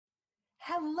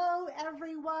Hello,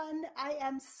 everyone. I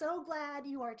am so glad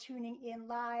you are tuning in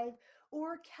live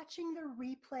or catching the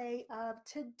replay of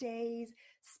today's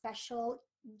special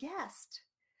guest.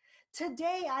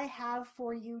 Today, I have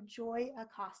for you Joy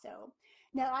Acosto.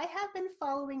 Now, I have been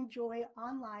following Joy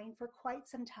online for quite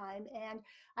some time, and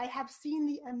I have seen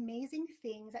the amazing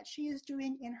things that she is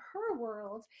doing in her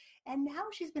world, and now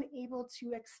she's been able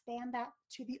to expand that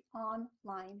to the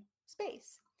online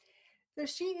space. So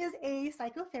she is a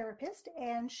psychotherapist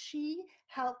and she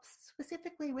helps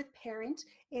specifically with parent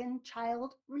and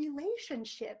child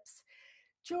relationships.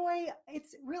 Joy,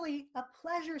 it's really a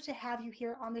pleasure to have you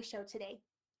here on the show today.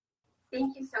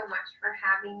 Thank you so much for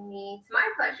having me. It's my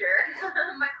pleasure. My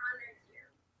honor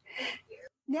too. Thank you.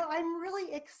 Now, I'm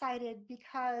really excited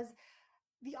because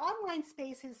the online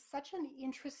space is such an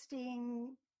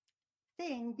interesting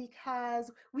thing because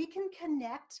we can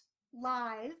connect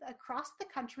live across the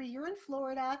country. You're in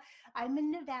Florida, I'm in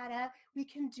Nevada. We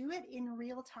can do it in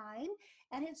real time.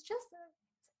 And it's just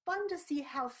fun to see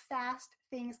how fast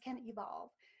things can evolve.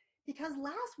 Because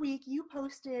last week you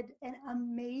posted an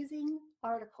amazing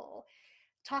article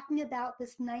talking about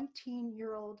this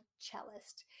 19-year-old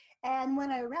cellist. And when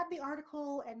I read the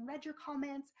article and read your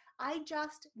comments, I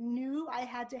just knew I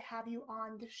had to have you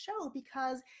on the show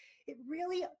because it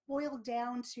really boiled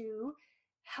down to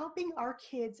helping our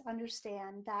kids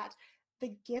understand that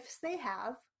the gifts they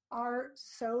have are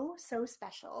so, so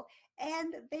special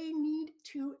and they need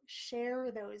to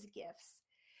share those gifts.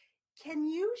 Can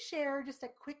you share just a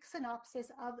quick synopsis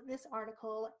of this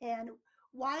article and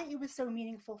why it was so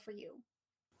meaningful for you?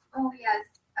 Oh yes.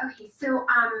 Okay. So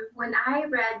when I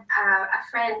read, a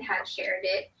friend had shared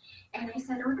it, and I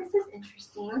said, "Oh, this is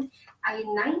interesting." A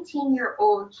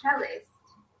 19-year-old cellist,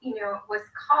 was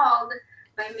called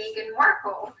by Meghan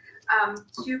Markle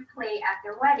to play at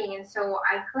their wedding, and so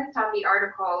I clicked on the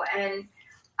article, and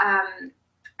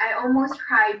I almost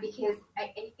cried because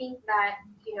I think that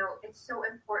it's so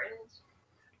important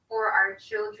for our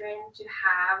children to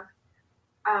have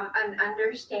an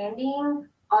understanding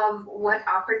of what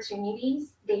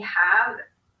opportunities they have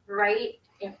right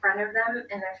in front of them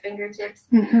in their fingertips,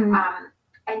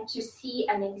 and to see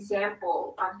an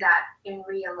example of that in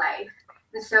real life.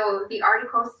 And so the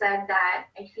article said that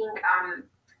I think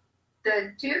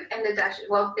the Duke and the Duchess,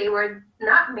 well, they were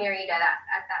not married at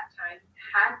that time,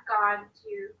 had gone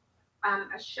to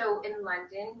a show in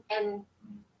London, and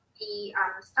the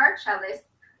star cellist,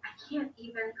 I can't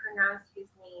even pronounce his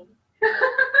name.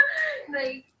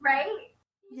 Like, right?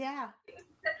 Yeah.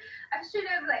 I should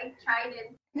have tried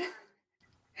it.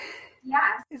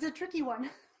 Yeah. It's a tricky one.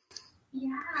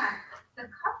 Yeah. The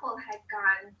couple had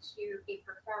gone to a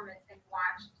performance and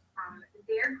watched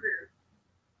their group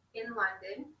in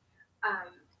London,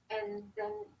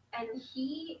 and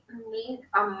he made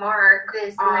a mark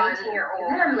this 19-year-old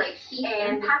them, like he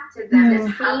impacted them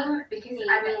the same, because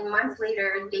I mean months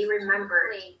later they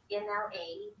remembered in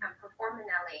LA, perform in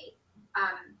LA.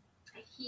 He